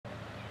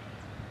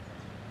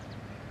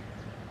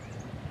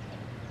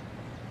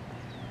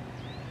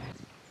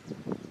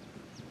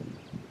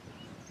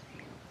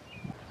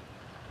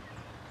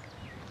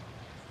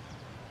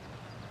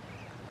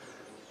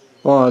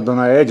Ó, a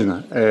dona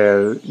Edna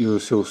e o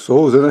seu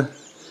Sousa, né?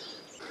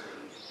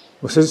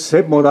 Vocês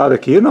sempre moraram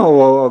aqui, não?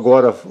 Ou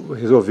agora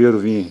resolveram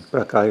vir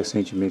para cá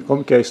recentemente?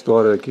 Como que é a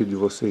história aqui de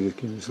vocês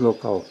aqui nesse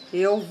local?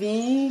 Eu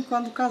vim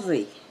quando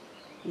casei.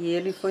 E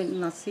ele foi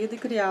nascido e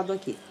criado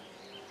aqui.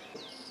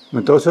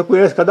 Então você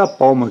conhece cada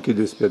palma aqui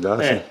desse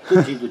pedaço? É,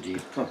 tudinho,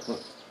 tudinho.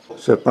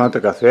 Você planta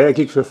café? O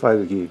que você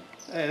faz aqui?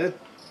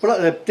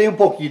 Tem um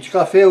pouquinho de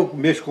café, eu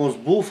mexo com os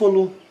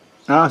búfalos.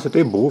 Ah, você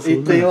tem búfalo, E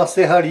né? tem uma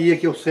serraria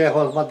que eu serro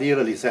as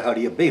madeiras ali,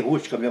 serraria bem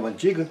rústica mesmo,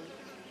 antiga.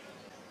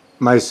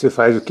 Mas você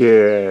faz o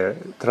que?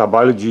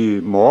 Trabalho de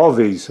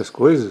móveis, essas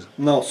coisas?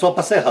 Não, só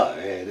para serrar.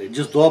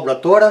 Desdobro a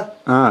tora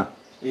Ah,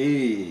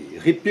 e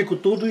repico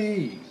tudo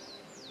e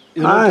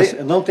eu Ah,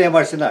 não tenho a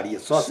marcenaria,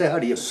 só a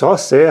serraria. só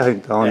serra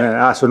então, né?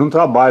 Ah, você não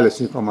trabalha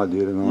assim com a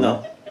madeira, não?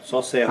 Não, Né?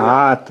 só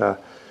serra. Ah, tá.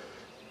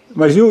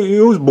 Mas e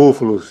os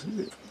búfalos?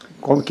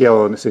 Como que é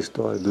nessa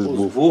história dos Os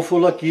búfalos?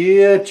 búfalos aqui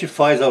te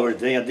faz a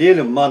ordenha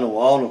dele,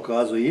 manual no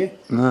caso aí.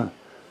 Ah,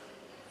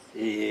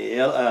 E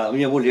a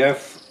minha mulher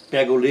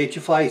pega o leite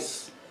e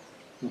faz.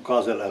 No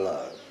caso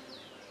ela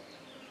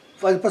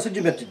faz o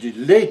procedimento de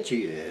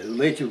leite,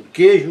 leite,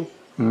 queijo,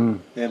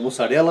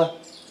 mussarela.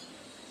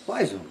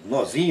 Faz um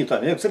nozinho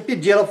também, o que você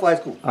pedir ela faz.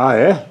 Ah,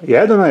 é?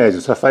 E dona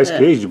Edna, você faz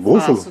queijo de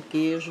búfalo? Faço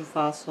queijo,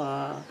 faço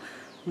a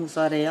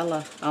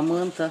mussarela, a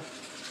manta.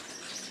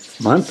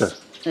 Manta?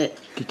 É.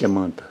 O que é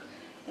manta?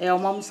 É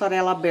uma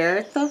mussarela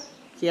aberta,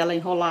 que ela é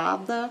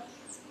enrolada,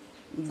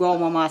 igual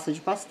uma massa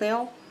de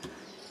pastel.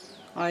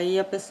 Aí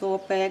a pessoa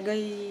pega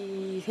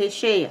e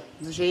recheia,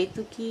 do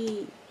jeito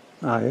que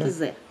Ah, é?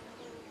 quiser.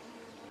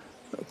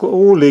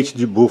 O leite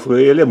de búfalo,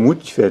 ele é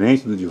muito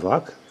diferente do de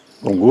vaca?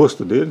 Com o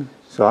gosto dele,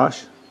 você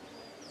acha?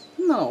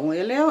 Não,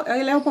 ele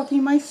é um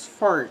pouquinho mais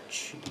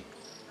forte.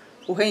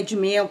 O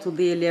rendimento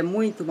dele é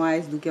muito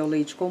mais do que o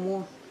leite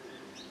comum.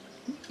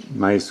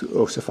 Mas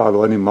você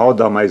falou, o animal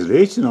dá mais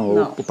leite, não?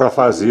 Não. Ou para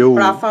fazer o...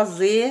 Para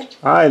fazer,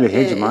 Ah, ele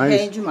rende mais?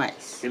 rende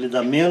mais. Ele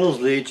dá menos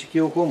leite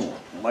que o comum,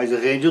 mas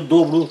rende o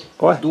dobro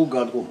Ué? do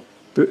gado comum.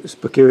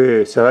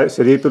 Porque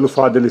seria pelo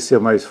fato dele ser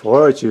mais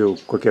forte ou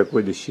qualquer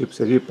coisa desse tipo,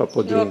 seria para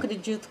poder... Eu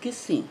acredito que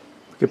sim.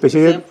 Porque eu Por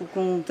pensei... exemplo,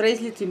 com 3,5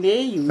 litros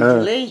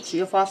de leite,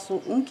 eu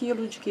faço 1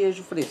 quilo de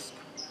queijo fresco.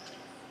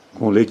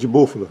 Com leite de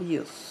búfalo.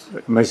 Isso.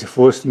 Mas se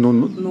fosse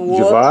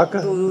de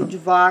vaca... De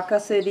vaca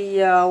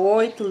seria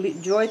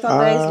de 8 a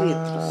 10 Ah,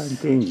 litros.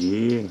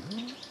 entendi.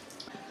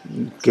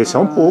 Porque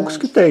são poucos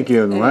que tem aqui,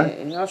 não é?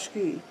 Eu acho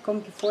que,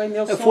 como que foi,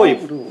 meu Foi,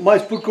 sogro.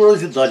 mas por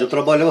curiosidade, eu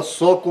trabalhava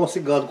só com esse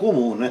gado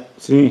comum, né?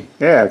 Sim,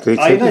 tem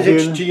que Aí ser a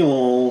gente né? tinha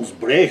uns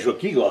brejos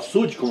aqui, o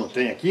açude, como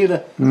tem aqui,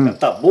 né?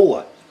 Tá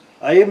boa.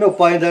 Aí meu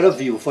pai ainda era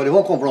vivo, falei,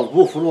 vamos comprar uns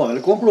búfalos? Homem,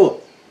 ele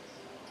comprou.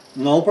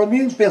 Não para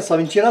mim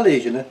pensava em tirar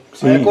leite, né?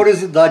 Sim. Aí a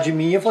curiosidade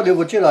minha, eu falei, eu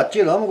vou tirar.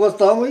 Tiramos,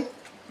 gostamos e...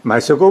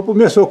 Mas você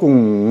começou com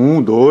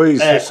 1, 2,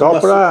 só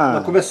para...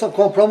 Nós começamos,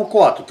 compramos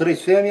 4,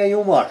 3 fêmeas e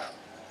um macho.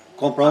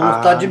 Compramos um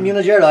estado de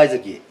Minas Gerais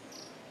aqui.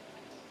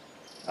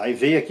 Aí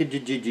veio aqui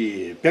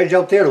perto de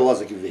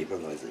Alterosa que veio para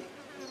nós aí.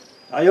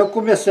 Aí eu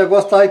comecei a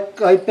gostar,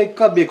 aí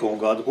acabei com o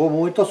gado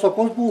comum, então só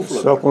com os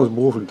búfalos. Só com os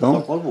búfalos, então?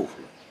 Só com os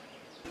búfalos.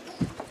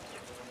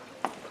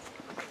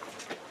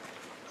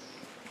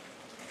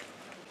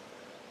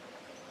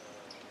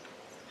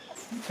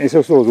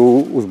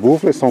 Os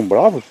búfalos são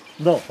bravos?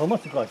 Não, são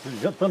mansinhos,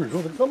 jantando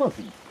junto, eles são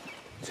mansinhos.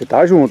 Você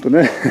tá junto,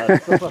 né?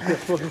 As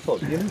pessoas não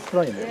sozinhas, eles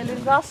estranham.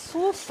 Eles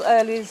assustam,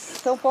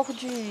 eles têm um pouco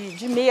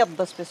de medo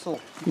das pessoas.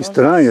 Então,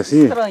 Estranha,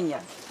 assim? Estranha.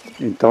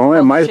 Então é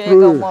Quando mais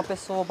chega uma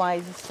pessoa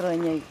mais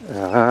estranha aí.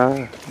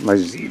 Ah,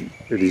 mas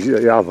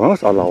eles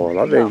avançam? Olha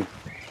lá vem.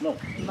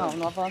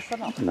 Não avança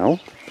não. Não?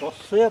 Só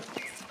você...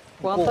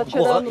 Quando tá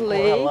tirando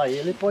leite... Lá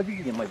ele pode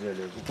vir, mas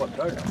ele o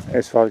contrário não.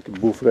 Eles falam que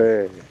búfalo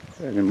é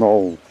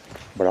animal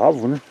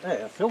bravo, né?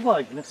 É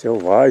selvagem, né?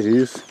 Selvagem,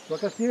 isso. Só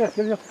que assim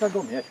ele já fica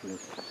doméstico. Né?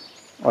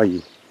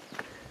 Aí.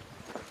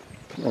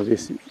 Vamos ver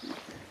se... Se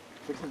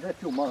você quiser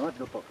filmar antes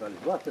de eu tocar eles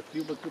lá, você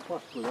filma aqui o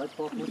pastor lá e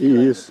toca no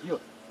Isso. aqui, ó.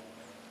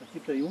 Aqui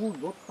tem um, o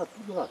outro tá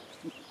tudo lá.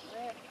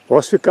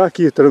 Posso ficar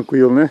aqui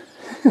tranquilo, né?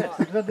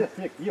 Se quiser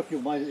descer aqui, eu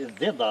filmar eles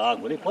dentro da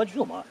água, ele pode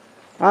filmar.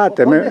 Ah,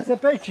 até Pode mesmo. descer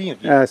pertinho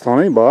aqui. Estão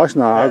lá embaixo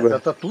na água.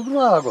 Tá tudo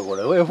na água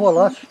agora. Eu vou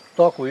lá,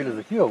 toco eles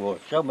aqui, eu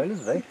chamo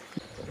eles, vêm.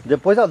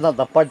 Depois,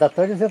 na parte da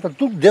tarde, eles entram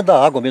tudo dentro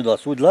da água mesmo do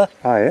açude lá.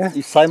 Ah, é?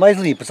 E sai mais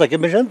limpo. Isso aqui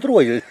já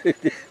entrou.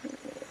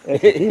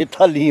 Ele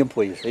tá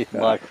limpo aí, esse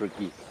macho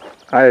aqui.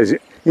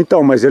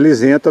 Então, mas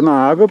eles entram na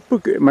água,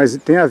 mas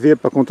tem a ver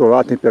para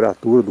controlar a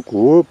temperatura do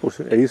corpo,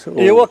 é isso?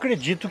 Eu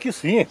acredito que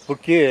sim,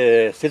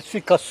 porque se eles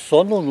ficar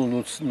só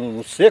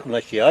no seco, na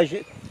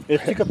estiagem,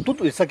 eles ficam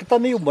tudo. Isso aqui tá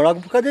meio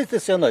branco por causa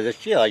desse ano, a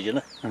estiagem,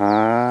 né?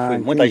 Ah, foi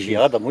muita entendi.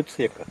 geada, muito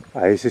seca.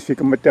 Aí vocês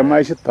ficam até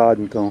mais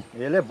agitados, então.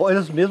 Ele é bom,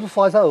 eles mesmos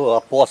fazem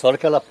a poça, a hora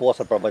que ela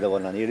poça para baixo da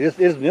bananeira,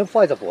 eles mesmos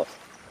fazem a poça.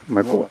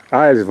 Mas,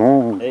 eles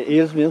vão...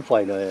 Eles mesmos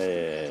fazem,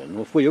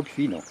 não fui eu que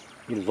fiz, não.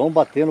 Eles vão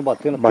batendo.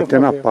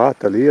 Batendo a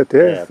pata ali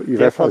até e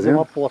vai fazendo.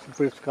 Uma poça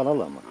para eles ficarem na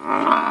lama.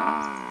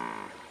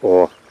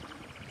 Ó,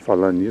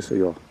 falando nisso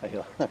aí, ó. Aí,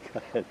 ó, a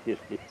cara dele.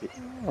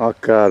 A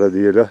cara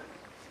dele, ó.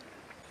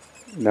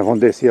 Nós vamos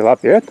descer lá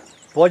perto?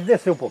 Pode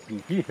descer um pouquinho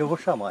aqui, eu vou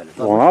chamar eles.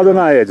 Vamos lá,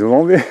 dona Edna,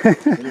 vamos ver.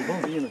 Eles vão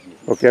vindo aqui.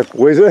 Qualquer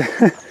coisa.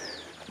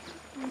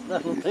 Não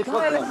tem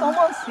Não, eles problema. são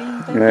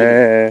mansinhos, tem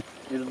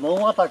Eles não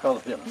vão atacar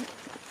você.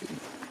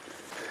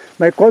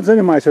 Mas quantos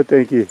animais o senhor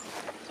tem aqui?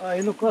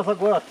 Aí no caso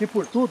agora aqui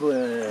por tudo,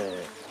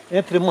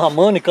 entre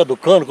mamando e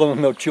caducando, como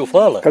meu tio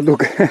fala.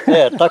 Caduca.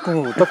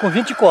 Tá com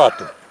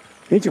 24.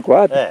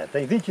 24?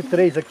 Tem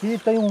 23 aqui e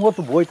tem um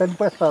outro boi, tá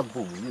emprestado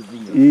pro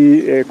vizinho.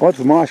 E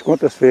quantos machos,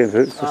 quantas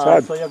fêmeas? Você sabe?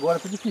 Isso aí agora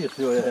tá difícil.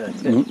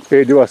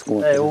 Perdeu as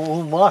contas.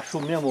 O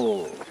macho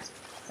mesmo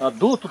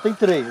adulto tem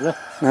 3, né?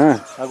 Ah,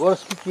 Agora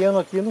os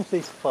pequenos aqui, eu não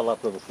sei se falar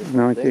pra você.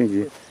 não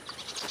entendi.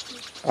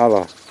 Olha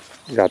lá,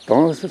 já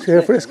estão se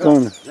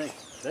refrescando. Vem.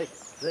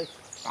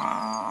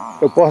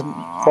 Eu posso,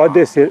 pode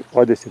descer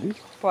ali?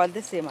 Pode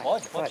descer,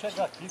 mais. Pode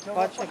chegar aqui que eu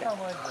Pode vou chegar.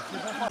 mais.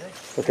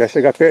 Eu quero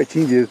chegar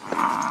pertinho deles.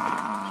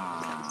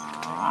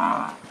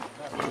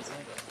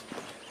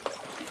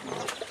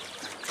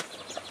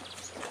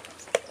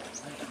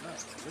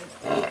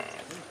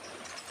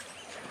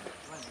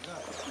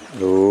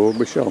 Ô,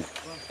 bichão.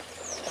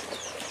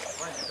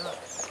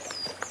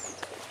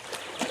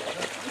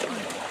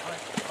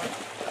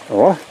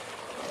 Ó.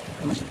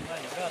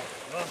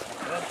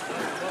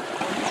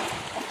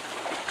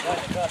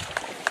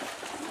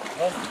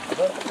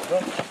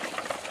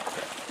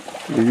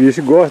 O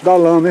bicho gosta da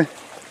lama, né?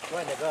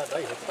 Vai negado,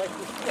 aí, sai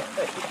tudo.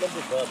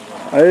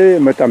 Aí,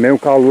 mas também o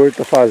calor que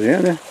tá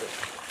fazendo, né?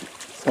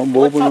 São Pode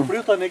bobos, estar não.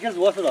 frio também, que eles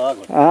gostam da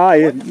água. Ah,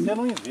 e Pode ser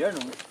no inverno.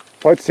 Né?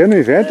 pode ser no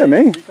inverno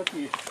também? Fica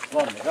aqui.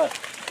 Vamos, negado.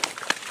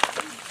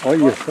 Olha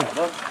só.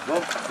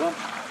 Vamos.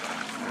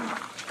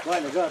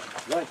 Vai, negado,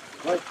 vai.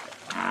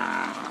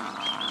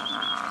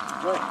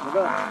 Vai,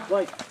 negado,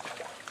 vai.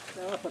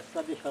 Nossa,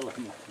 tá deixando lá.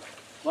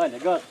 Vai,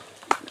 negado.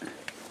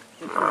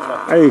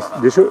 É isso,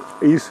 deixa eu.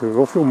 Isso, eu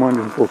vou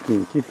filmando um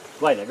pouquinho aqui.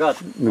 Vai, negado.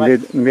 No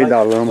meio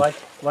da lama.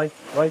 Vai.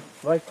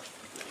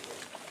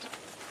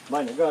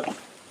 Vai, negado.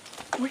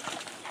 Ui.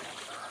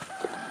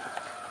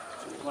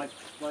 Vai.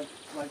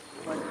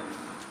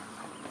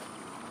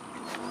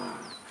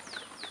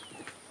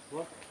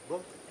 Vamos.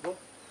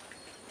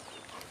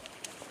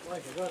 Vai,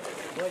 negado,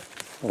 vai.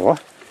 Ó,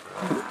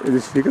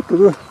 eles ficam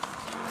tudo.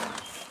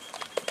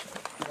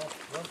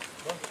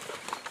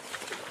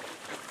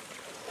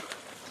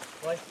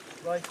 Vai.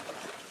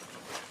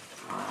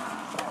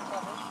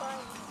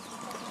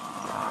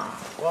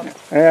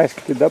 Acho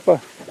que dá pra.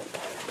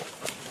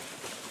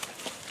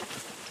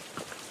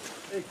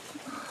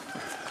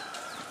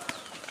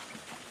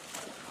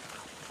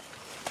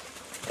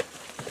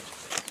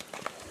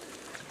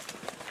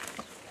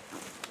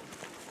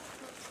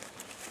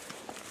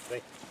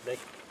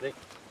 Vem.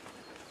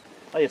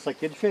 Aí, essa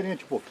aqui é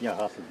diferente um pouquinho a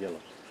raça dela.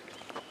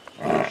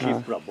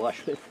 Chifre pra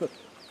baixo.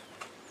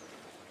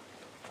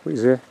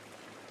 Pois é.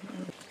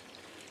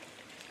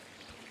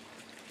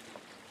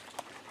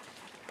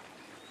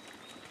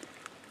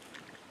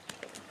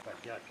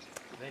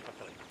 Vem pra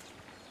cá.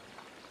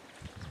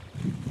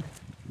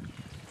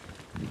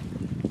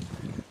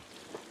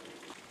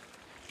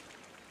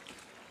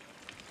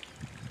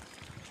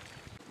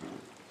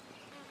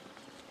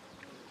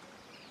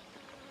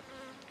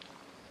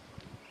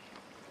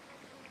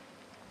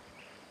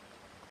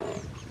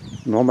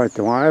 Não, mas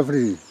tem uma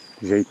árvore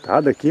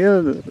ajeitada aqui, É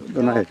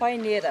dona uma Edna.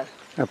 paineira.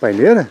 É a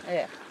paineira?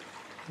 É.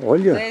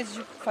 Olha.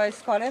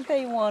 Faz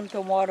 41 anos que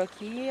eu moro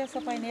aqui e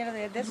essa paineira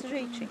é desse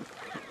jeitinho.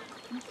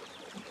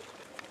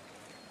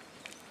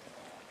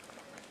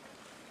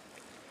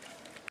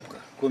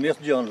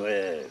 Começo de ano,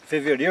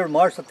 fevereiro,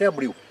 março até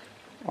abril.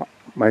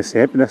 Mas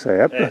sempre nessa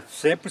época?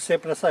 Sempre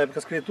nessa época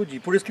as criaturas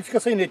tudinho. Por isso que fica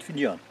sem leite fim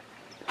de ano.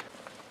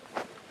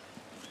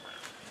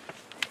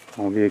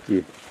 Vamos ver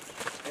aqui.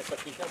 Essa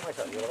aqui já é mais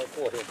ali, ela vai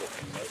correr um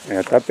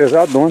pouquinho. Tá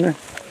pesadona,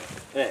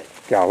 né?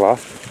 Que a lá.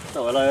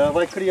 Não, ela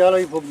vai criar lá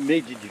no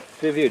meio de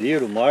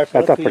fevereiro, março.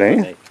 Ela tá cria prenha?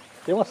 também.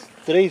 Tem umas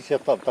 3, já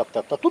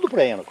tá tudo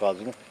prenha no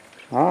caso, né?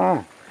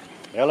 Ah.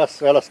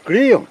 Elas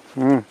criam,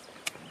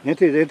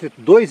 entre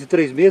 2 e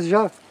 3 meses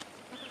Já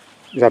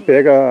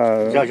pega.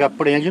 já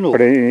prende de novo.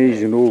 Prende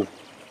de novo.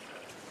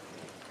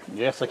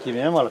 E essa aqui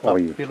mesmo, ela tá,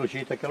 Olha. pelo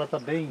jeito aqui, ela tá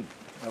bem.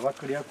 Ela vai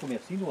criar no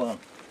comecinho do ano.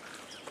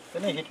 Não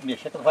tem nem jeito de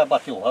mexer, que ela vai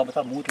bater o rabo,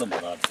 tá muito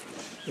lamorada.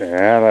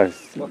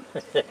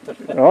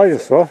 Olha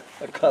só.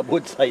 Acabou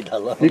de sair da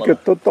lama. Fica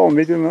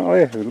totalmente.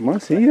 Olha,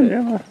 mansinha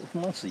mesmo.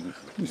 Mansinho.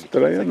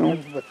 Estranha não.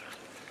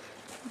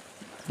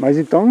 Mas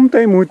então não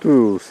tem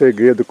muito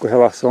segredo com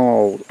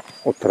relação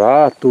ao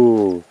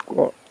trato,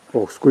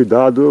 os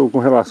cuidados com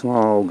relação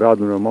ao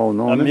gado normal,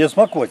 não, A né?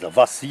 mesma coisa,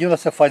 vacina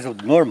você faz o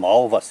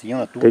normal,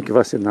 vacina, tudo. Tem que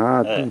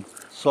vacinar, tudo.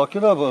 Só que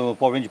o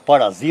problema de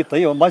parasita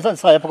aí, mas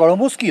nessa época agora é o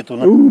mosquito,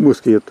 né?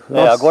 Mosquito.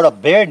 Nossa. Agora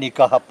berne e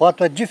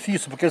carrapato é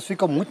difícil, porque eles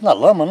ficam muito na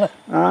lama, né?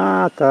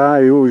 Ah,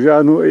 tá. Eu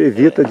já não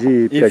evita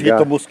de pegar.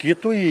 Evita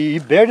mosquito e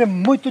berne é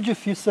muito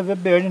difícil você ver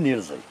berne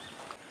neles aí.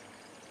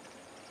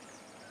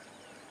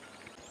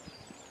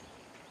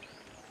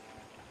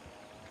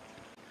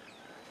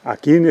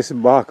 Aqui nesse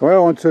barco é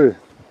onde você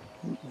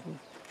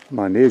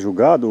maneja o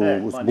gado,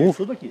 os búfalos?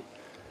 Tudo aqui.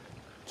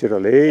 tira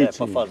leite?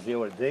 Para fazer a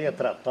ordenha,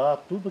 tratar,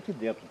 tudo aqui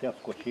dentro. Tem as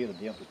cocheiras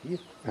dentro aqui.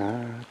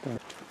 Ah, tá.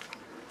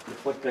 Você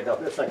pode pegar,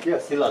 essa aqui é a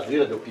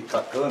ciladeira de eu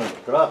picar cana,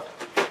 do trato.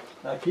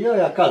 Aqui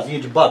é a casinha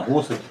de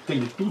bagunça, que tem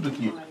de tudo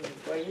aqui.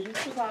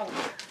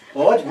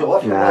 Pode, eu vou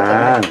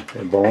filmar também.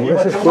 É bom Aí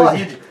essas vai ter um coisas,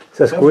 barril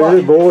essas tem um coisas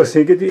barril boas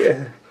assim que...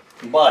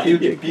 Um barril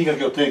de pinga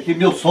que eu tenho aqui,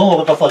 meu som eu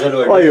vou estar fazendo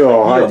ordenha. Olha,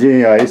 ó,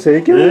 Radinho, ó, isso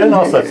aí que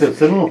Nossa,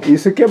 você não...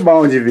 Isso que é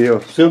bom de ver, ó.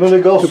 Se eu não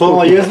ligar o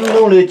som aí, eles não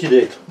dão leite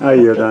direito.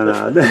 Aí, ó,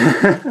 danado.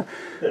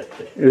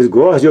 Eles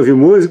gostam de ouvir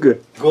música?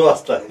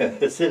 Gosta.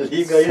 Você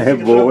liga aí, É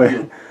fica boa,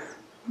 tranquilo.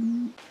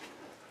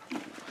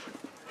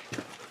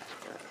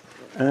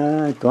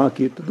 Ah, então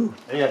aqui tudo...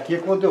 E aqui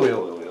quando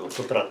eu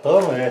estou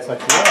tratando, essa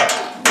aqui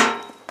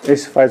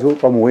Esse faz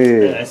para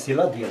moer... é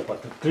ciladeira, para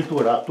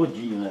triturar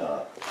todinho, né?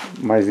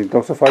 Mas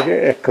então você faz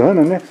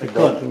cana, né?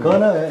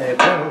 Cana,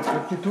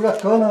 tritura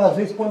cana, às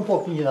vezes põe um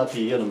pouquinho de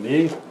natieira no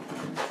meio.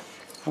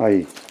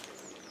 Aí.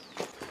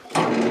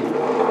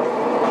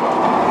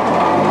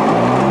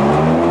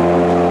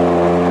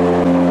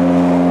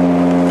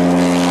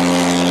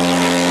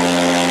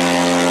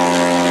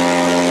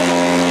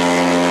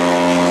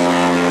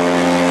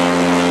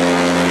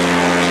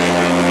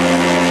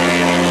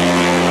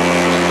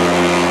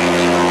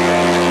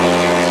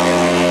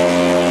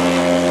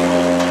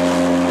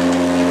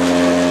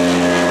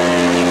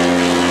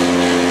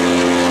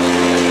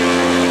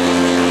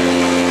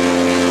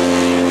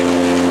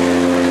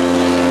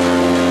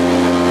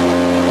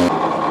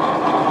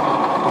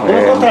 Eu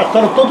estou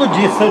tratando todo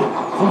dia,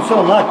 se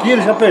funcionar aqui,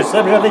 ele já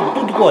percebe, já vem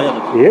tudo correndo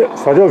aqui. E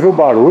só de ouvir o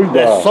barulho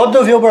da... Só de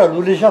ouvir o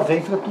barulho, ele já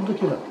vem, fica tudo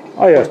aqui, né?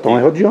 Aí, elas estão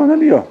rodeando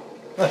ali, ó.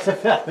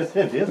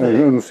 Você vê,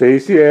 né? Eu não sei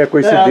se é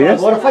coincidência.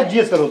 Agora faz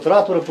dias que eu não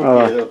trato, né?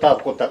 Porque eu estava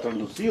tratando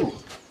do silo.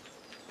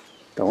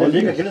 Então, Você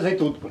liga que eles vêm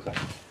tudo pra cá.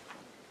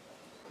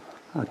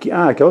 Aqui,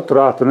 aqui é o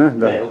trato,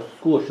 né? Os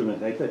coxos, né?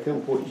 Aí tem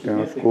um coxo de Tem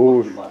uns cimento, tem um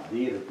coxo coxos. de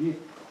madeira aqui.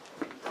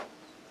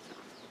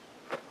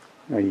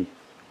 Aí.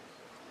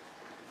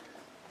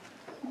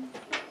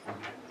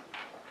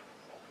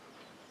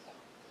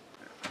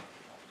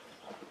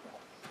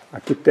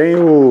 Aqui tem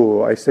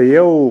o... Esse aí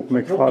é o... Como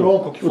é que É o fala?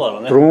 tronco que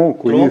fala, né?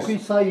 Tronco, Tronco isso. e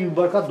sai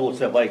embarcador.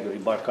 Você vai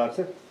embarcar,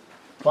 você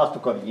passa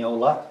o caminhão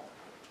lá.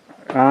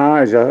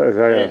 Ah, já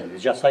Ele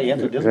já sai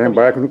dentro do já caminhão.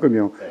 embarca no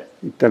caminhão. É.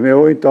 E também,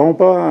 ou então,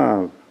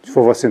 para se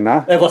for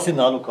vacinar, É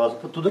vacinar, no caso,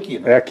 por tudo aqui,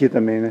 né? é aqui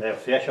também, né?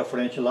 Fecha a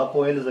frente lá,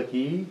 põe eles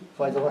aqui e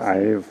faz a vacina.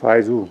 Aí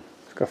faz o...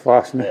 Fica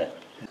fácil, né? É.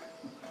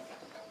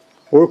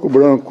 Porco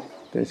branco,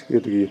 tem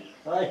escrito aqui.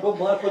 Aí eu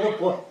moro,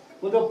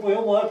 quando eu ponho,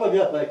 eu moro para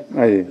ver atrás.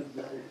 Aí.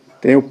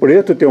 Tem o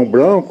preto, tem o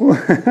branco.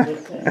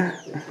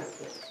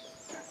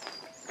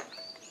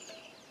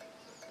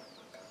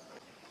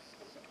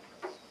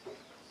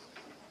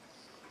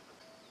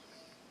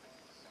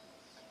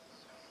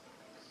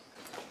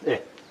 É.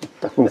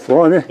 Tá com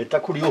fome, né? Ele tá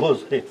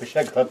curioso, ele vai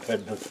chegar perto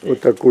de você. Ou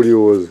tá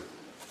curioso?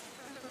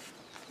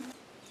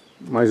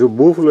 Mas o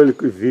búfalo, ele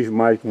vive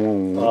mais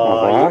com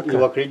uma vaca?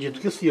 Eu acredito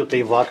que sim, eu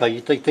tenho vaca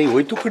aí, tem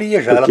 8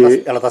 crias já,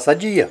 Porque- ela tá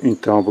sadia.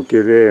 Então, porque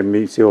ele é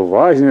meio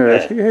selvagem, né? É.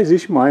 Acho que ele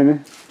resiste mais, né?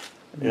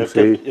 Não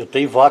sei. Eu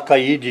tenho vaca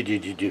aí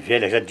de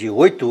velha, já de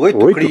 8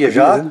 Oito crias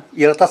já, crias, né?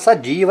 e ela tá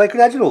sadia e vai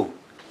criar de novo.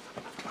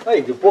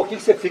 Aí, de um pouquinho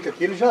que você fica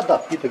aqui, ele já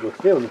adapta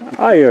gosteu, né?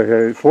 Aí, ó,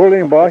 já foram lá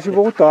embaixo e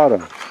voltaram.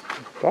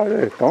 Tá,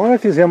 então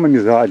nós fizemos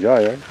amizade,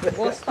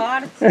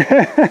 Gostaram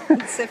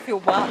de ser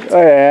filmado.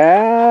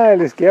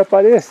 Eles querem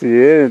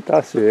aparecer,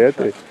 tá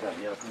certo.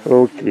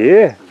 O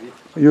quê?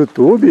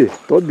 YouTube?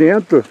 Tô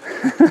dentro.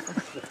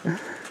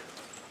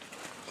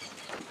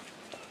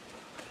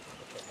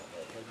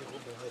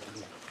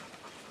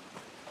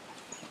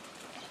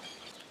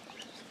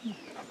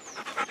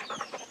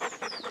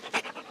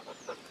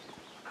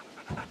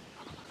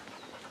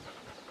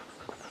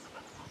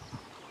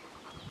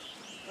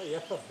 Aí,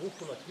 essa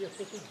búfala aqui, essa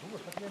tem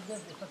duas,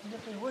 essa aqui já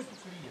tem 8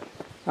 crias.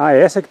 Ah,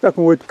 essa que tá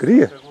com 8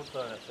 cria?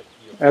 Perguntando essa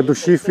aqui. É do Tem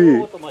chifre,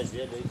 outra mais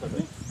velha aí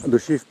também. do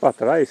chifre pra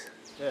trás?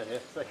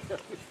 Essa aqui é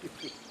do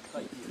chifre.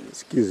 Aí.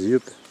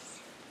 Esquisito.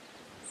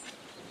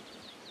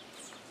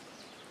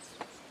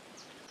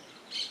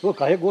 Pô,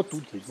 carregou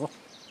tudo isso aí,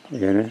 ó.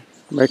 É, né?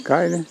 Mas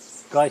cai, né?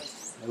 Cai.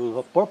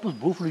 Os próprios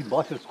búfalos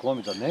embaixo eles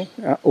comem também.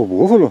 Ah, o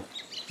búfalo?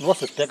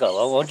 Nossa, pega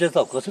lá, onde eles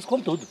alcançam, eles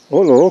comem tudo.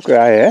 Ô, louco,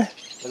 é?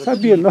 Pega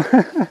Sabia, tudinho.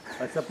 não?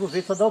 Aí você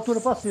aproveita só dá altura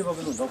pra cima,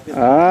 não dá o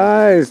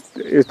peso.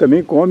 Eles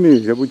também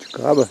comem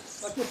jabuticaba.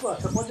 Aqui, pô,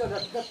 você pode olhar,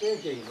 ainda tem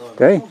aqui aí.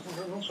 Tem?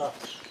 Não tá.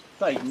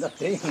 Tá, ainda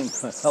tem.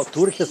 A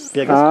altura que eles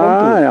pegam, eles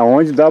comem tudo.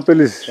 Onde dá pra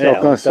eles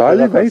alcançar,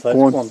 ele vai e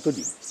come. Come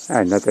tudinho.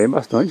 Ainda tem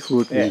bastante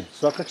fruta. É, Né?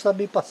 só que está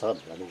meio passado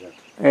já, né?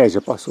 Já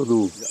Já passou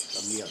do...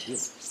 tá meio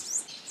azedo.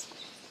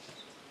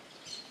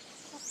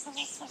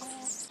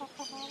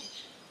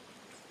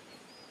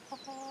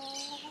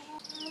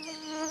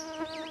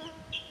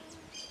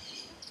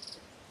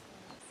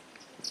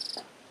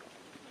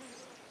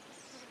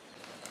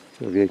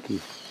 Deixa eu ver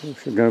aqui. Tô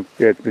chegando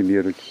perto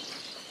primeiro aqui.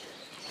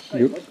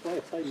 Aí,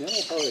 sai mesmo,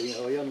 eu tava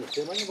olhando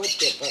você, mas não vai te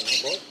pegar, não.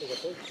 Pode pegar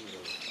até aqui.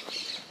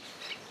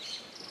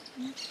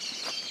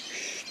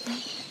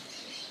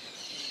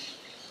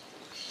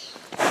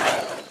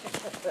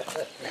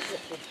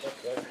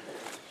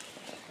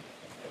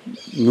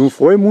 Não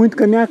foi muito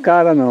com a minha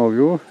cara não,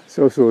 viu,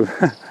 seu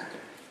Sousa?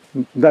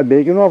 Ainda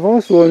bem que não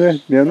avançou, né?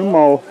 Menos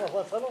mal. Não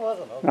avança não.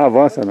 Não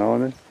avança não,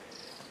 né?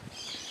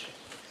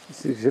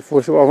 Se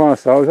fosse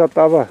avançar, eu já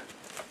tava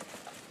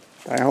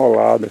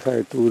enrolado essa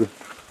altura.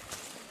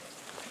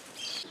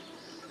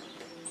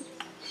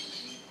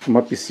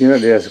 Uma piscina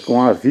dessa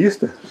com a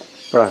vista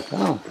pra cá,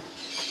 ó.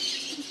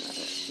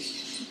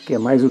 Que é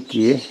mais o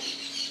quê?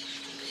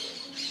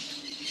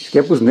 Isso que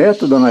é pros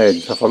netos, dona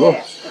Edna, já falou?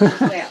 É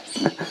pros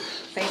netos.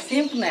 Tem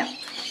 5 netos.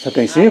 Já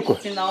tem 5? Aí,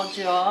 no final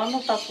de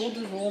ano, tá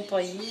tudo junto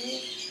aí.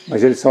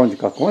 Mas eles são de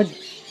Caconde?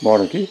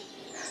 Moram aqui?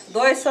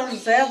 2 São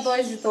José,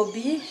 2 em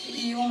Tobi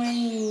e um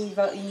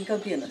em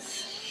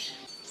Campinas.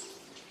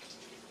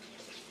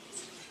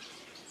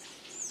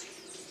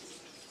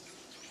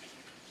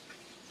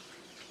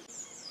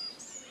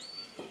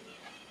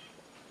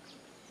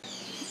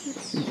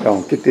 Então,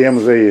 o que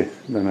temos aí,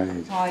 dona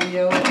Edna? Aí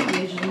é o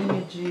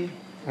queijinho de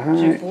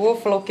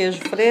búfala, o queijo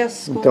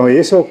fresco. Então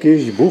esse é o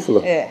queijo de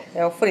búfala?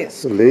 É o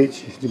fresco. O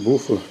leite de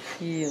búfala.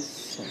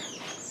 Isso.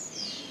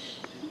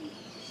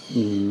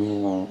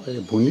 É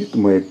bonito,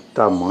 mas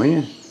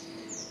tamanho.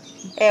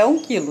 É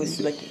 1 quilo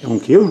esse daqui. É 1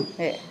 quilo?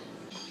 É.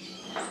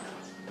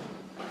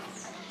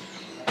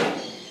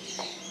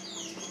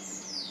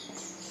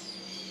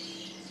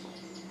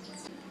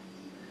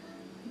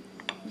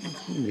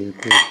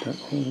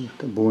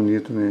 Tá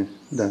bonito, né?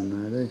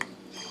 Danado aí.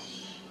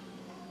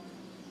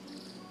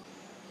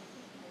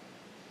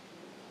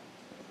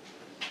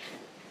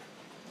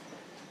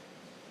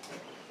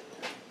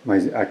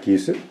 Mas aqui,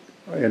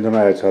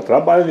 dona Edna, só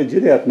trabalha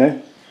direto,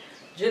 né?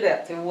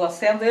 Direto. Eu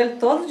acendo ele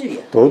todo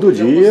dia. Todo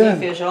dia? Eu cozinho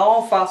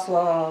feijão, faço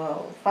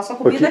a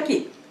comida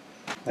aqui.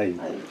 Aí.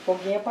 Aí o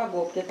foguinho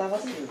apagou, porque tava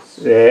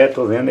aceso. É,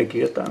 tô vendo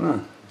aqui,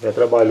 já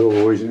trabalhou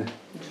hoje, né?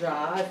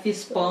 Já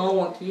fiz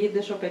pão aqui,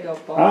 deixa eu pegar o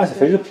pão. Ah, você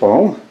fez o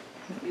pão?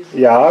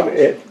 E a água,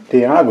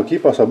 tem água aqui,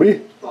 posso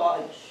abrir?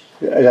 Pode.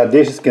 Já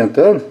deixa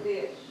esquentando?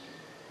 Deixa.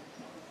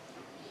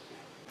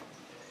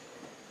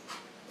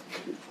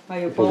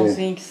 Aí o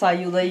pãozinho que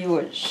saiu daí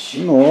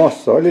hoje.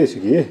 Nossa, olha isso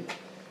aqui.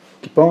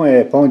 Que pão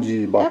é? Pão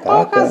de batata? É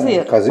pão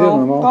caseiro. Caseiro, pão,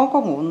 normal? Pão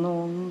comum,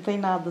 não tem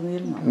nada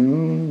nele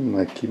não.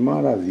 Mas que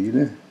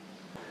maravilha.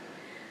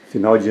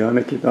 Final de ano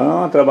aqui tá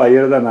uma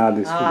trabalheira danada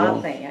esse fogão.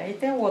 Tem. Aí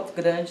tem o outro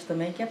grande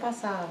também que é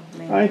passar,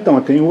 né? Ah,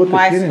 então, tem outro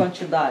mais aqui, né?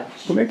 quantidade.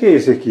 Como é que é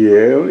esse aqui?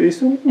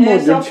 Isso é um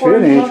modelo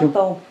diferente.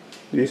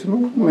 Isso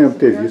não lembro de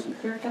ter visto.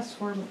 Pior que as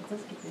formas.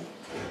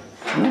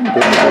 Não tem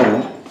nada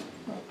não.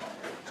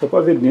 Só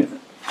para ver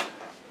dentro.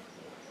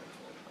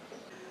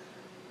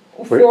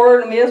 O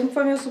forno mesmo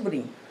foi meu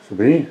sobrinho.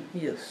 Sobrinho?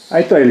 Isso.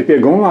 Ah, então, ele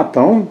pegou um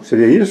latão,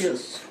 seria isso?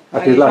 Isso.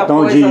 Aquele aí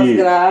latão já pôs as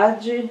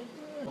grades.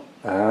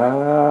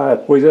 Ah,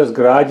 pôs as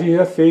grades e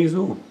já fez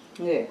o...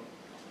 É.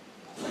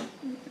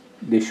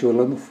 Deixou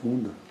lá no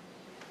fundo.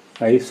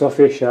 Aí só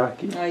fechar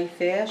aqui. Aí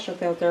fecha,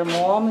 tem o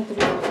termômetro.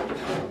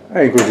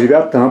 Inclusive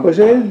a tampa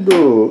já é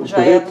do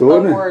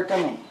reitor, né?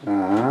 Também.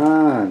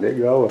 Ah,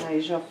 legal.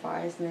 Aí já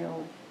faz, né?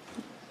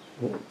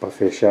 Para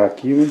fechar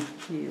aqui, né?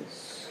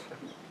 Isso.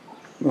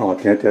 Não,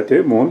 tem até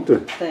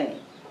termômetro. Tem.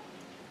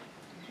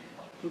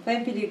 Não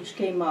tem perigo de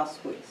queimar as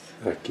coisas.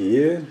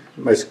 Aqui,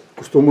 mas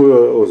costumo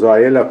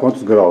usar ele a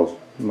quantos graus,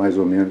 mais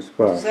ou menos?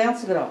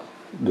 200 graus.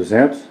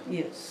 200?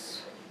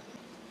 Isso.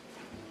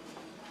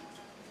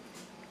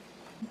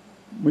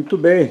 Muito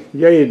bem.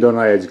 E aí,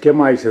 dona Edna, o que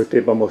mais você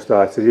tem para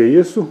mostrar? Seria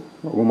isso?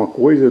 Alguma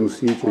coisa no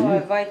sítio aí?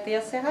 Vai ter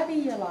a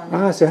serraria lá, né?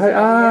 Ah, a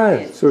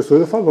serraria. O senhor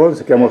Sousa falou,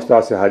 você quer mostrar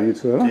a serraria do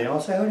senhor? Tem uma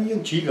serraria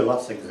antiga lá,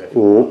 se você quiser.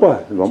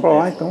 Opa, vamos para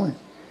lá então. Hein?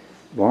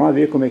 Vamos lá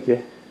ver como é que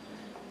é.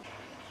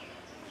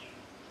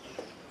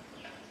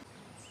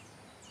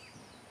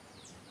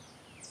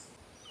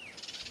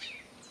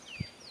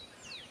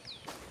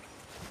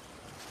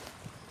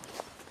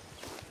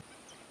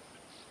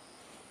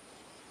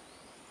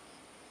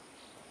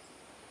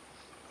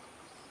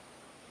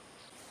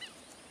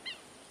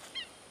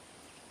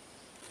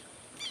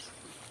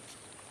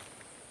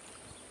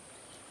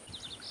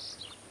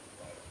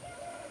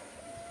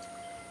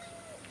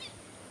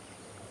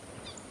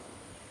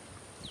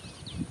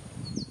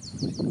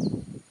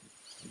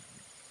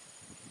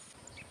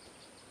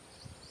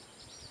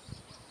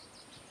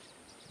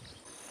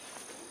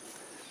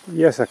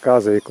 E essa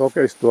casa aí, qual que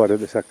é a história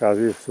dessa casa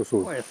aí, seu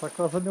Sousa? Essa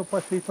casa meu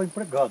pai fez para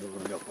empregado,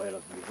 meu pai era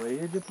vivo.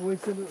 Aí depois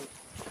ele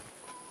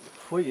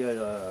foi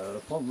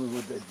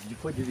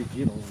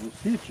dividindo o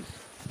sítio,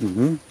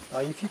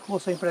 aí ficou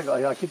sem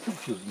empregado. Aqui tem um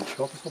fiozinho de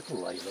choque, só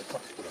por lá, ele vai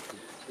passar por aqui.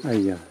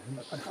 Aí, ó.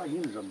 Tá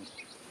caindo já.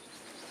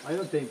 Aí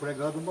não tem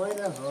empregado mais,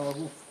 né?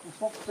 O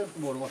pouco tempo que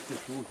morou uma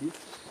pessoa aqui.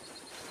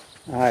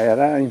 Ah,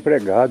 era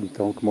empregado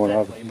então que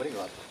morava. É,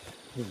 empregado.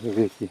 Deixa eu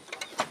ver aqui.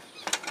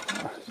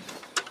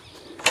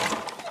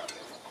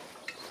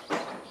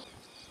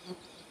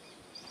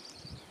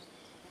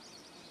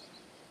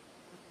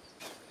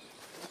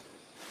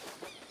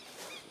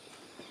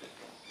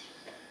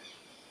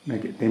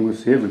 Tem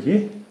morcego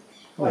aqui?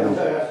 Olha,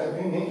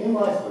 nem tem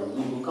mais,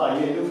 não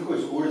caía, ele ficou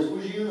escuro, eles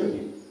fugiram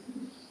daqui.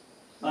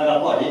 Aí na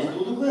parede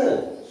tudo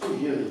é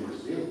sujeira de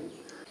morcego.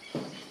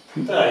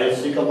 Eles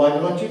ficam mais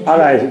durante o dia. Ah,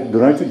 lá,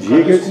 durante o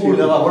dia que eles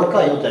ficam. Agora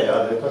caiu o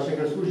telhado, ele tá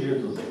chegando sujeira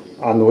tudo aqui.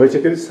 À noite é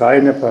que eles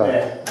saem, né? Pra...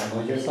 É, à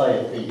noite ele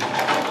sai.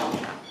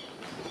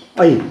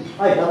 Aí.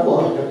 Aí, tá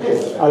voando, já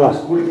teve? Olha lá.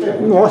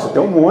 Nossa,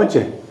 tem um monte.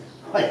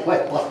 Vai,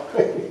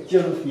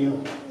 tira no fio.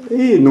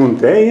 Ih, não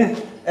tem, né?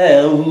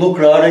 É, no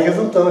claro é que eles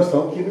não estão, eles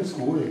estão aqui no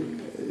escuro.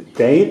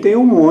 Tem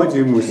um monte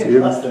de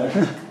morcego.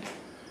 Bastante.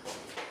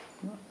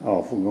 Ó,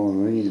 o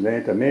fogãozinho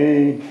velho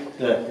também.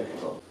 É,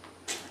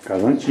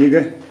 Casa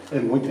antiga. é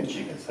muito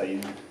antiga essa aí,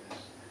 né?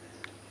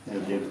 Eu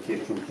devo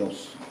ter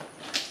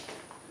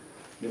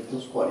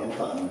uns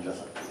 40 anos já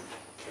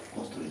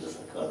construída essa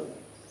casa.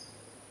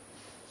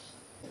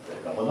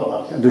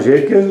 Abandonado. Do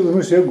jeito que os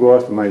morcegos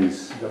gostam,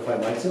 mas... Já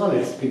faz mais de 6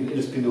 meses,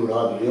 eles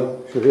pendurados ali, ó.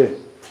 Deixa eu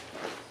ver.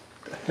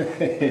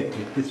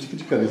 Esse tipo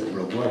de cabeça de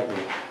brocote.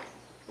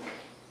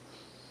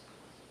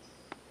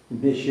 E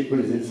mexer com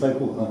eles saem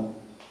empurrando.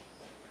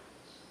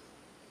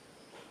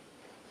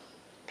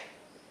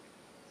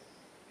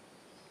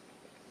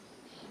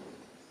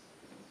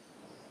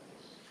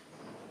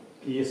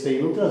 E esse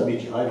aí não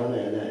transmite raiva,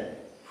 né? Ele é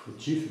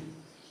frutífero.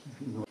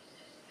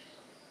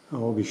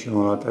 Olha o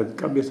bichão lá, tá de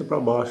cabeça pra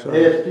baixo. Ó.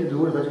 É,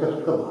 pendura, tá de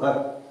cabeça pra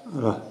baixo.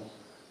 Olha lá.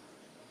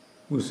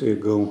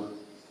 Morcegão.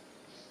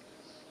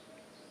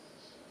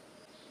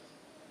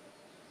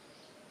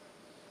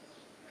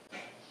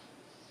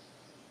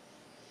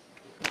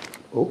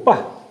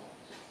 Opa!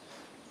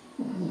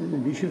 O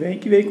bicho vem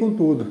que vem com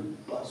tudo.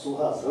 Passou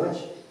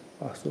rasante.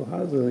 Passou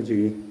rasante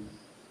aqui.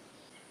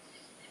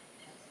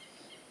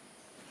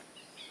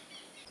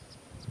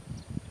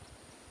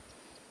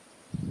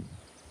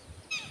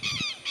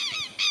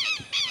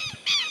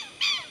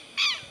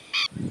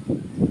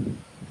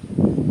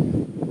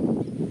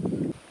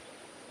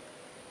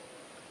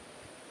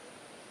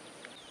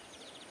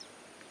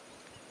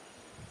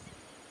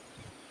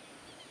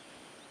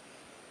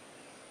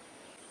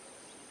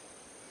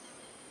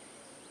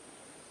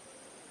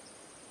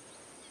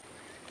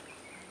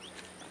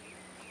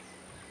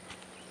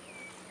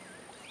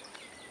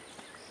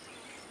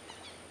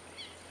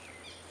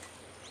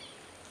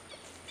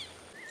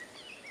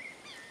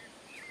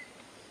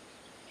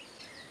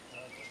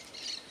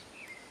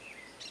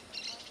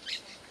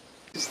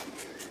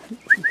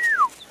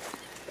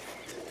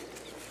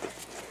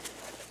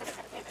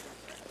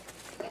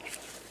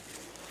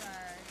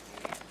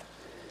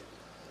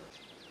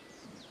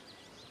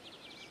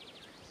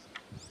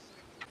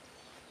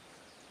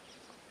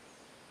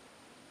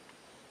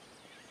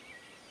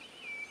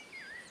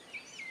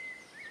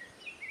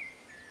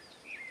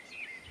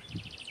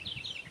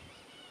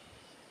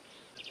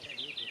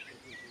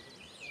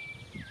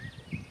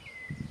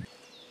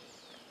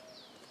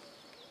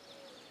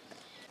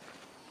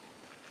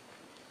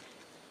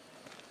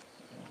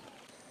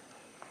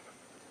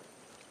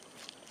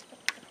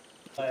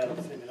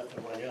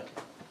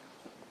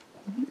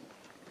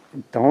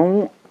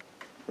 Então,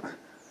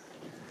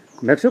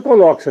 como é que você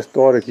coloca essa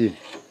história aqui?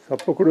 Só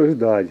por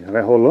curiosidade.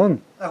 Vai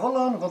rolando? Tá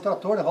rolando, com o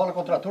trator, rola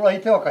com o trator. Aí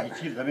tem uma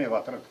carretilha também, ó,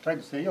 atrás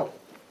disso aí, ó.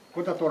 Com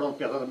o trator rolando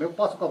pesado mesmo,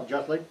 passa o cabo de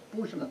aço lá e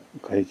puxa, né?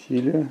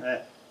 Carretilha.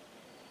 É.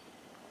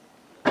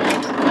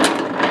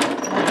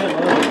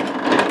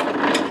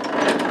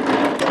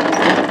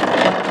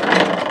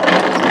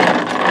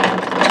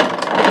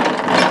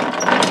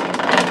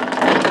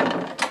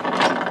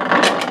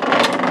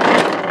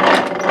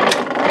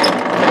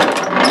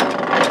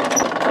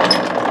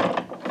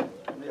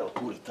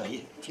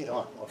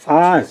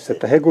 Ah, você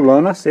está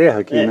regulando a serra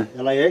aqui, né?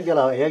 Ela ergue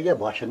e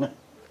abaixa, né?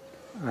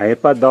 Aí é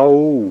para dar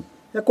o...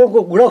 É com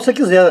o grau que você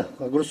quiser,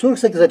 a grossura que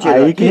você quiser tirar.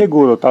 Aí aqui, que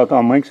regula, tá, o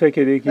tamanho que você vai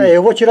querer aqui. É,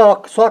 eu vou tirar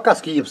só a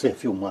casquinha para você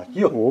filmar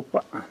aqui, ó.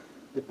 Opa!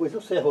 Depois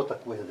eu serro outra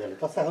coisa dela.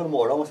 Tá serrando o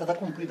morão, mas você tá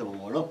comprida o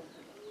morão.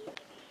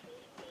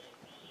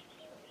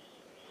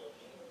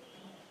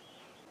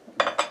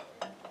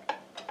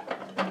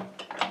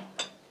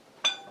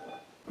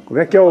 Como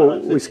é que é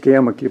o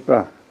esquema aqui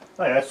para...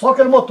 É só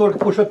aquele motor que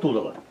puxa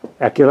tudo lá.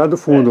 É aquele lá do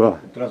fundo, lá.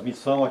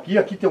 Transmissão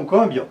aqui tem um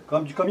câmbio, ó,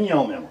 câmbio de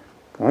caminhão mesmo.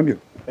 Câmbio?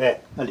 É,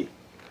 ali.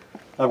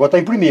 Agora tá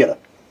em primeira.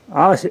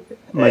 Ah,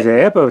 mas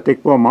para ter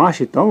que pôr a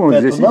marcha então, vamos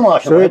dizer assim? Na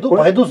marcha, Senhor,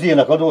 pra reduzir,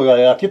 né?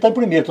 Aqui tá em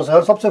primeira, tô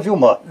serrando só pra você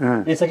filmar.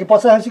 Esse aqui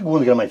pode serrar em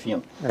segunda, que é mais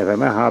fino. É, vai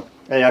mais rápido.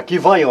 É, aqui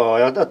vai, ó,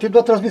 é tudo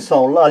da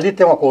transmissão. Ali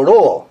tem uma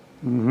coroa, ó.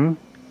 Uhum.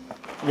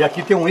 E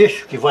aqui tem um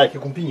eixo que vai aqui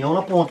com pinhão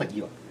na ponta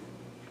aqui, ó.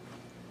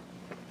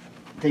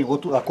 Tem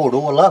outro, a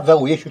coroa lá, vai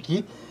o eixo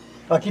aqui.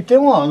 Aqui tem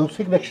uma, não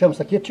sei como é que chama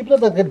isso aqui, é tipo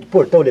daquele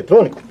portão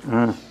eletrônico.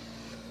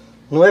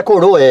 Não é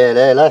coroa,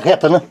 ela é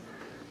reta, né?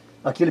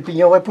 Aquele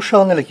pinhão vai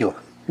puxando ele aqui, ó.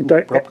 Então,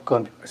 o próprio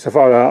câmbio. Você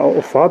fala,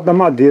 o fato da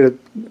madeira,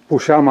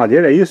 puxar a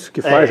madeira, é isso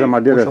que faz a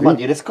madeira puxa vir? a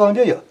madeira, esse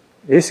câmbio aí, ó.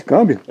 Esse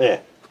câmbio? É.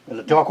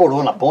 Ela tem uma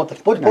coroa na ponta,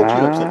 que pode pôr o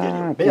tiro pra você ver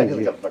ali. Bem aqui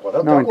na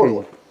quadrada tem uma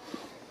coroa.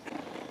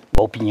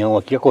 Ó, o pinhão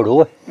aqui, a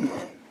coroa.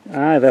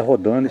 Ah, vai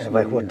rodando esse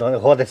vai rodando,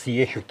 roda esse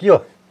eixo aqui,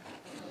 ó.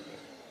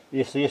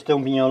 Esse eixo tem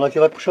um pinhão lá que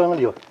vai puxando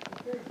ali, ó.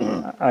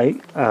 Aí,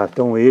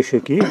 tem um eixo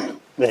aqui.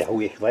 É,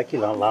 o eixo vai aqui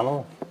lá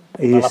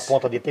na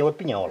ponta dele tem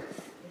outro pinhão, ó.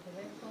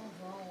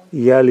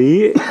 E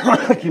ali...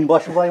 Aqui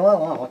embaixo vai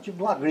tipo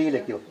de uma grelha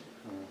aqui, ó.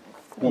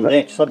 Com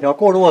dente, sabe? Uma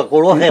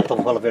coroa reta,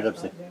 vou falar a verdade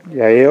pra você.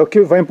 E aí é o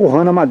que vai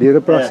empurrando a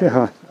madeira para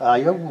serrar.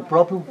 Aí o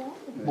próprio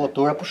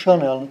motor é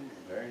puxando ela, né?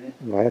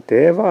 Vai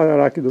até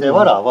varar aqui do Até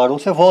varar. Varou,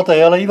 você volta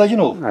ela e vai de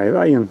novo. Aí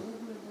vai indo.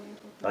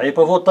 Aí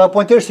pra voltar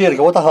põe terceira,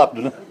 que volta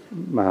rápido, né?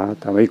 Ah,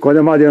 tá. E quando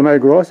a madeira é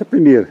mais grossa, é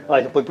primeira.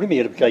 Aí você põe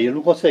primeiro, porque aí ele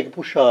não consegue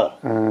puxar.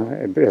 Ah,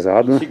 é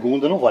pesado, né?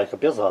 Segunda não vai, fica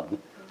pesado, né?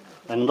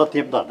 Aí não dá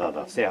tempo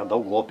da serra dar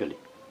o golpe ali.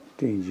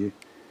 Entendi.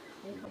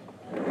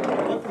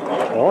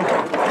 Ó.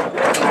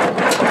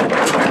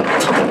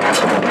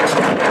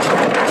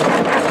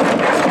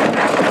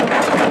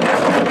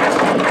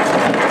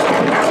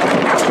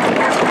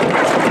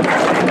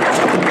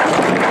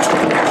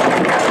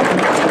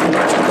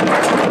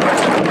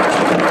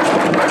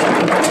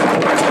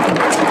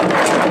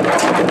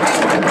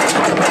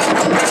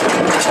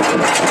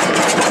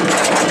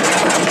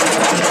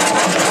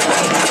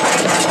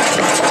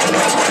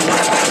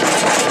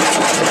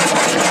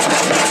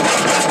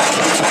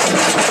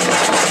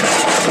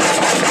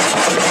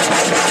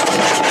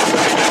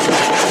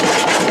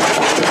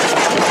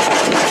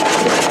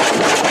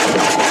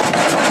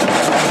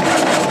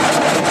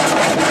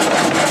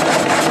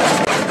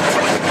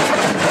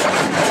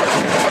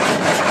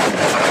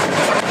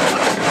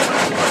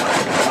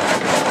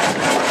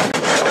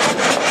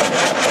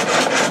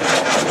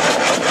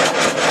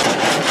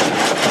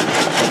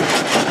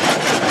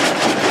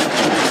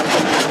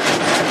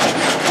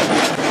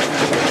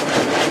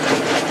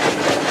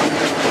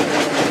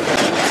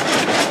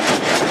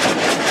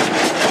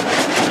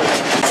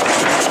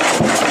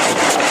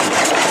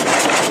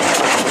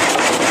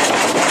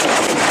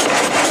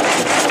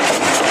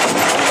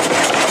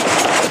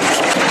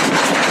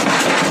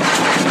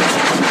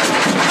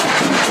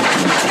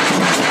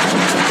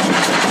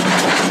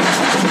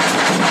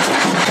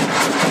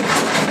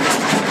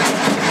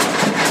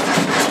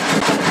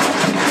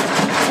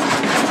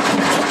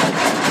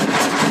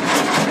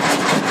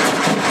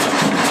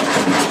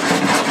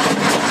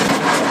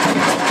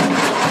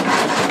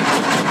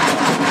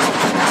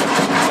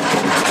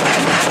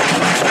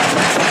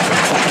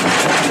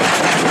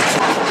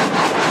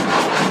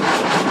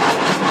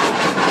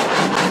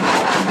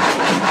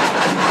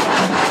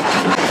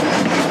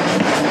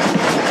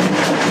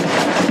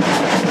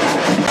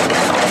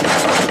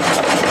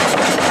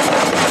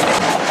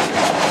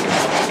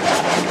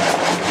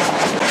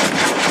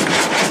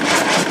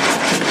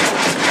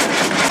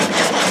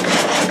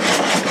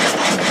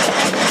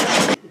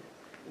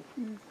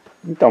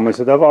 Então, mas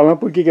você tá falando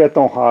por que é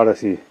tão raro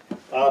assim?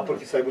 Ah,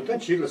 porque isso aí é muito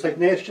antigo, isso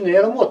aí acho que nem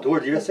era motor,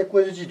 devia ser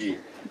coisa de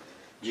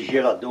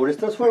gerador, eles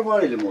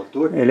transformaram ele em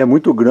motor. Ele é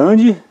muito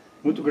grande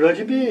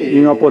e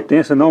uma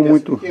potência não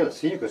muito...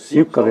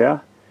 5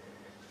 kVA.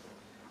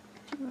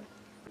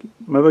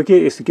 Mas por que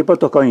esse aqui é para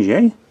tocar o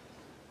engenho?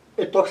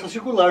 Ele toca essa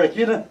circular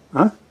aqui, né?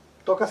 Hã?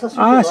 Toca essa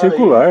circular. Ah,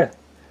 circular.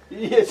 Aí.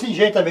 E esse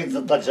engenho também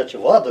está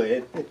desativado.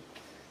 Esse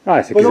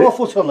depois eu vou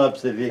funcionar para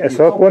você ver. É aqui.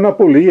 Só pôr na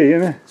polia aí,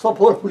 né? Só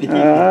pôr na polia.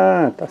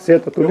 Ah, tá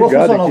certo, tá tudo ligado. Eu vou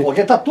funcionar aqui.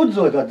 Porque tá tudo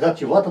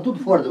desativado, tá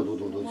tudo fora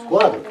do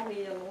esquadro.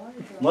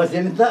 Mas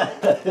ele dá.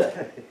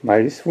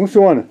 Mas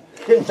funciona.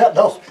 Ele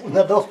dá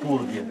os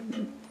pulos dele.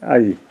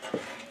 Aí.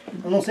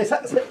 Eu não sei se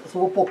eu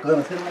vou pôr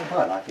cana, se ele vai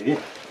parar, quer ver?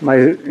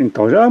 Mas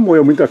então já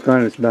moeu muita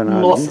cana esse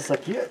danado. Nossa, hein? isso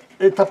aqui,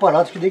 ele tá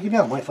parado que desde que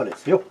minha mãe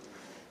faleceu.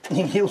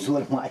 Ninguém usou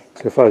ele mais.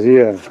 Você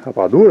fazia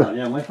rapadura?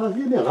 Minha mãe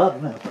fazia melado,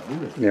 né?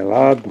 Rapadura.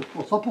 Melado.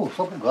 Só pro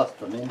gasto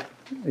também.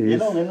 Ele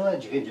não é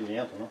de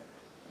rendimento, não.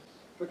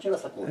 Deixa eu tirar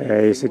essa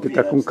correia. Esse aqui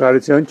tá com cara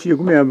de ser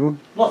antigo mesmo.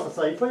 Nossa,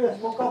 isso aí foi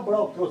o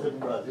Cabral que trouxe ele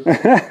do Brasil.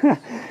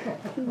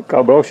 O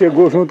Cabral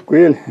chegou junto com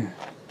ele. Deixa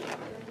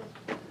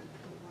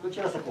eu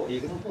tirar essa correia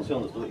que não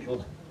funciona os dois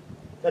juntos.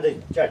 Cadê?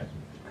 Tchau.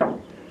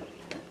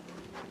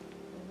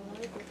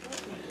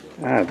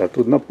 Ah, tá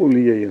tudo na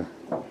polia aí, ó.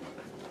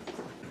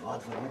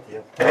 Foi muito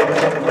tempo.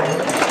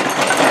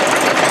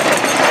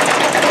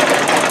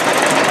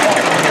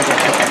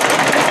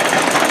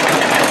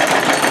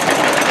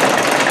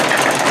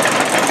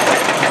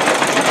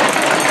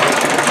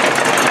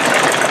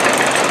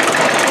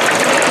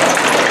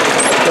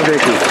 Deixa eu ver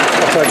aqui.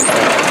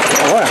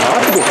 Ó, é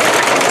rápido.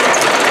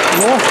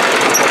 Nossa.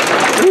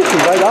 Ixi,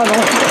 não vai dar não.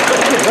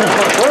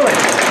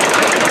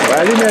 Vai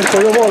ali mesmo,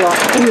 depois eu vou lá.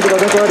 Ih, tá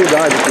dando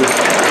claridade aqui.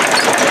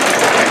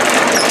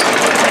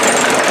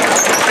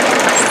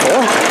 Ó.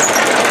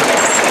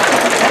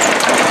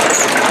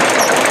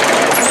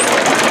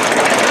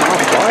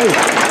 Rapaz.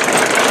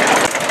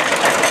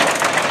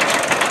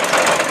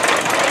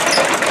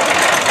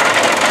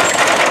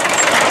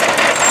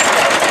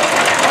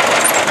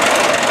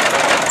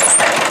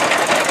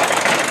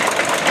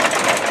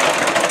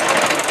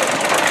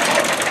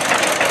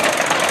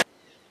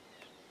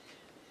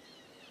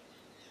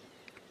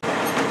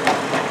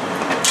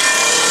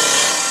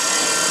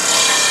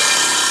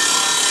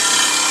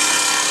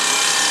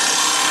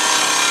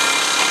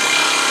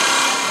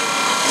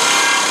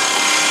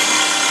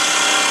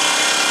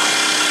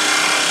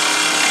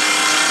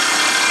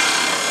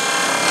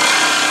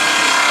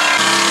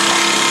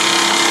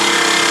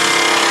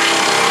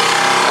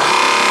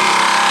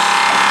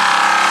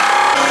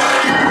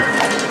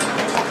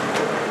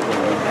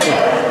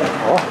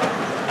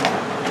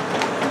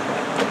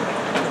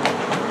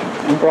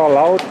 pra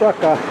lá, outro pra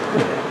cá.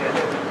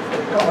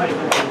 Calma aí.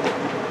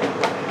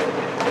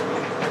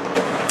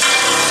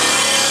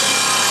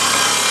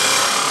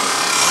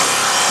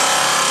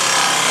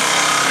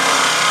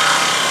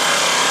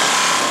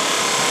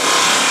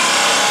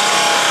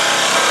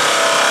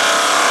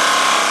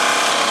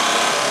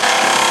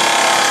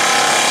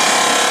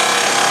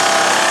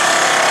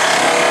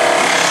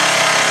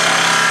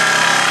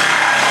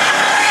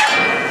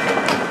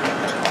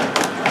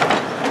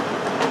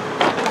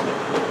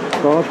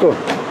 Pronto.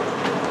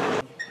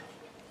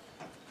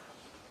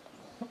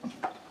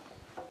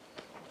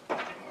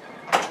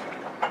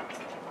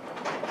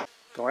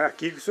 Então é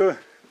aqui que o senhor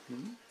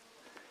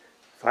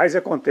faz e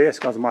acontece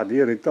com as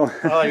madeiras, então.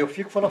 Ah, eu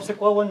fico falando pra você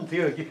qual o ano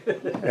inteiro aqui.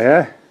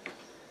 É?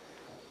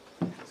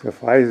 Você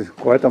faz,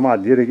 corta a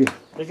madeira aqui.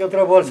 É que eu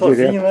trabalho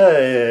sozinho,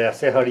 né? É a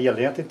serraria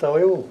lenta, então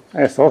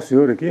É só o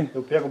senhor aqui?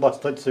 eu pego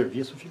bastante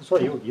serviço, fico só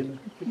eu aqui, né?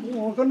 Fico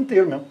um ano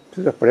inteiro mesmo.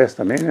 Precisa pressa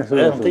também, né?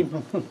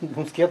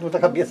 Não esquenta muita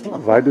cabeça, não.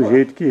 Vai do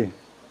jeito que,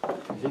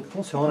 Do jeito que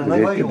funciona, do né?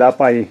 jeito Vai que junto. dá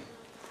pra ir.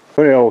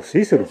 É o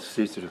Cícero?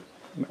 Cícero,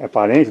 É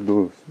parente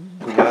do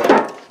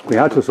cunhado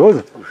cunhado do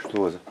Sousa? do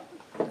Sousa,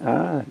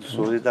 Ah, do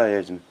Sousa e da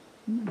Edna.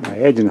 a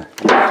Edna.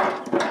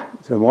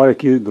 Você mora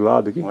aqui do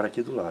lado aqui? Mora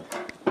aqui do lado.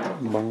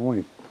 Bom,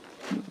 hein?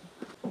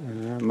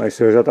 Mas o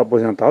senhor já está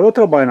aposentado ou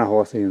trabalha na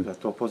roça ainda? Já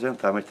estou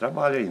aposentado, mas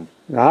trabalho ainda.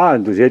 Ah,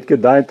 do jeito que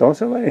dá então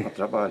você vai. Eu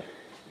trabalho.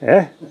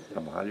 É?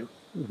 Trabalho.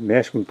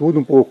 Mexe com tudo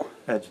um pouco.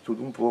 É de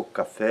tudo um pouco.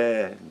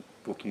 Café,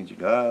 um pouquinho de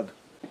gado.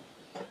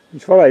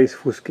 Deixa eu falar, esse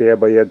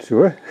Fusqueba aí é do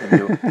senhor? É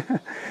meu.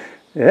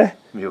 É?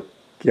 Meu.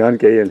 Que ano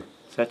que é ele?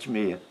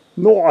 7,6.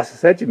 Nossa,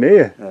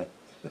 7,6? É.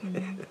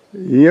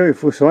 E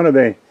funciona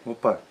bem.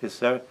 Opa,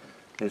 esse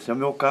é o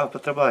meu carro para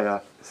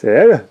trabalhar.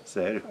 Sério?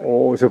 Sério.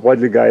 Ou você pode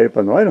ligar ele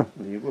para nós, não?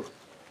 Ligo.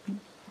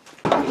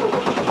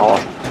 Ó.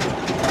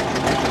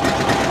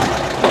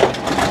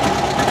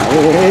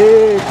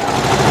 Eita.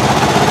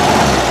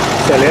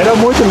 Acelera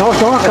muito não,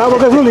 senão acaba a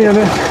gasolina,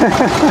 né?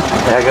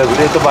 É, a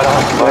gasolina tá barata.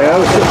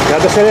 É,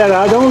 cada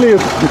acelerado é um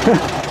litro.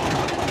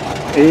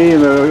 E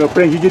eu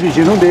aprendi a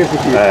dirigir num desse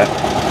aqui. É,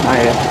 Ah,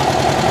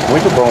 é.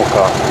 muito bom o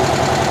carro.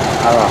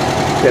 Ah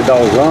lá,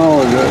 pedalzão,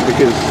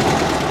 daqueles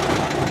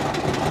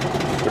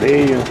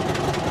freio,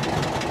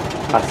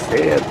 a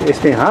seta.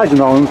 Esse tem rádio?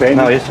 Não, não tem.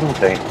 Não, Né? esse não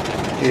tem.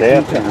 Esse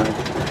não tem rádio.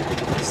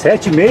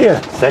 7,6?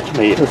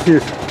 7,6. Eu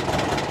fiz.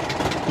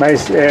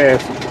 Mas o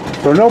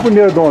senhor não é o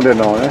primeiro dono dele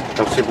não, né?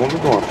 É o segundo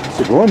dono.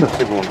 Segundo?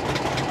 Segundo.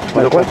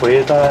 Quando eu comprei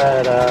ele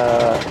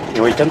era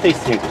em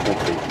 85 eu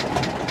comprei.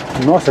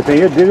 Nossa, tem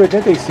ele desde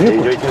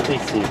 85. Desde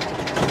 85.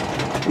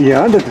 E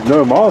anda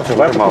normal? Você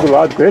vai para Normal. todo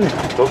lado com ele?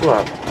 Todo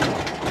lado.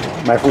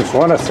 Mas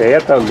funciona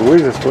seta,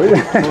 luz, as coisas?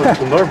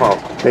 Tudo normal.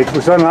 Tem que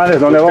funcionar, né?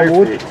 Senão leva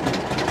multa. Perfeito.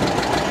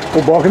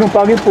 O bom é que não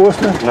paga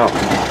imposto, né? Não,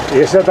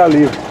 Esse já tá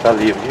livre tá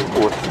livre de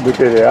imposto. do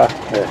PVA.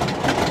 É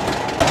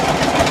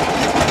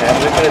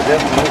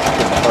 1.300 luxo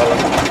que você fala.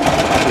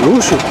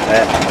 Luxo?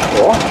 É,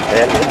 Ó.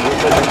 é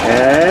luxo.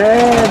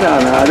 É,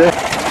 danada.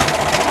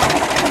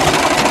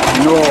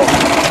 No...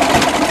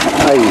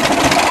 Aí.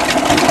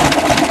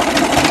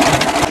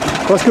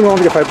 Quantos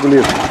quilômetros que faz por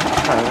litro?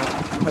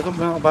 Mais ou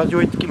menos uma base de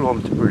 8 km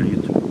por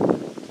litro.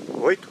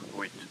 8?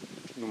 8.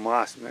 No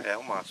máximo, né? É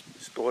o máximo.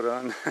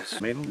 Estourando.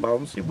 Também não, bala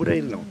não segura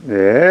ele não.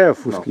 É, o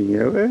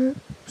Fusquinha é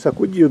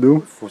sacudido.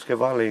 O Fusca é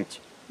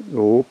valente.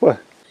 Opa.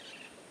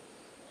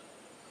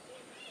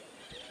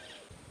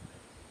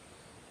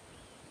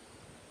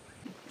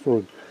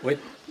 Oi?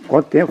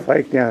 Quanto tempo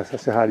faz que tem essa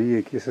serraria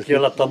aqui? Que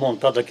ela está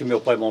montada aqui,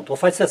 meu pai montou,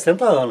 faz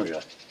 60 anos já.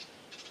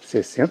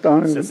 60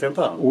 anos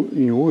 60 anos.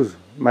 em uso.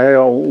 Mas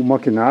o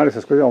maquinário,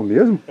 essas coisas é o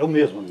mesmo? É o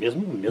mesmo.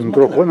 Não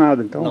trocou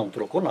nada, então? Não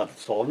trocou nada,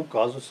 só no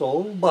caso, só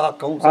o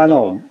barracão. Ah,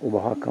 não, o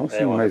barracão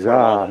sim, uma mas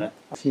reformada, a... né?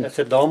 Sim.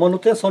 Você dá uma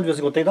manutenção, de vez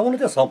em quando tem que dar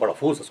manutenção,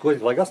 parafuso, essas coisas,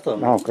 que vai gastando.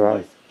 Não, né?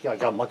 claro.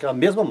 Mas a máquina é a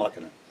mesma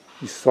máquina.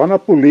 E só na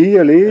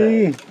polia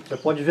ali... Você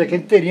pode ver que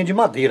ele teria de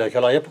madeira,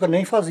 naquela época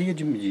nem fazia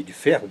de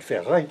ferro, de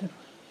ferragem, né?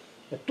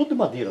 É tudo de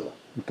madeira lá.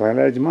 Então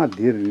ela é de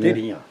madeira, né?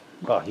 Inteirinha.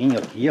 O carrinho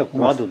aqui, o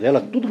quadro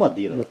dela, tudo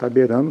madeira. Já tá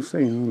beirando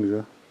 100 anos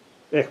já.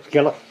 É porque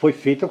ela foi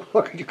feita, eu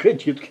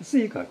acredito que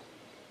sim, cara.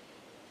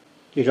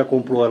 Quem já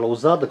comprou ela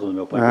usada quando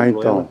meu pai Ah,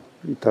 comprou então. ela.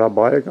 E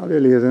trabalha que é uma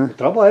beleza, né?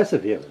 Trabalha, você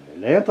vê. É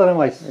lenta, né?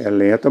 Mas É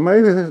lenta,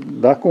 mas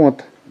dá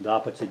conta. dá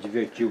pra se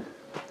divertir o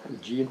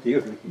dia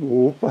inteiro.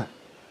 Opa!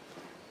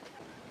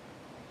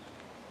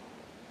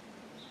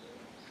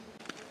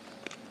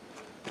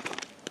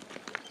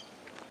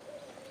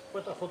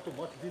 Plantação de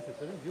tomate,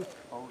 você não viu?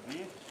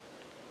 Ouvi.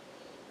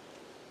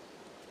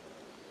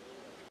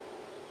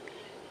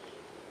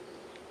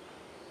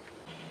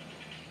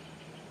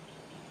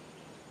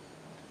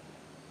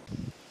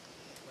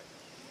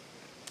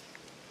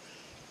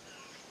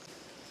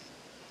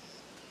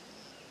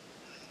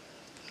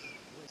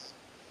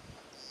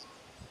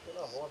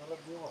 Pela roda, ela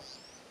deu uma...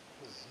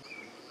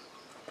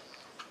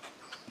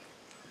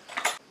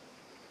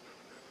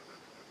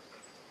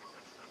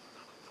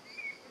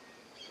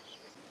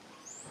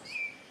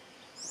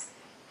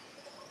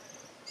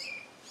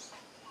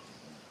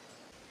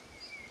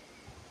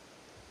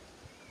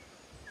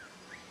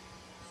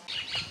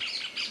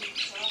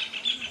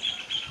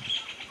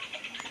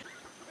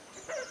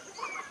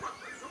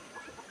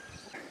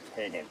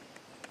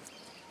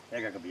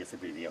 Pega a cabeça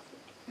primeiro, ó.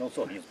 Dá um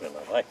sorriso pra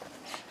ela, vai.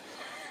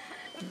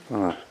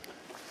 Ó.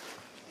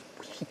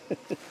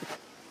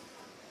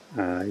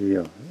 Aí,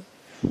 ó.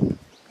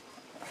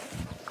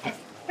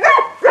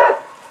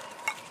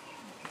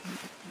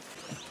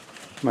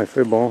 Mas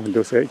foi bom,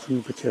 deu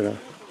certinho para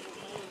tirar.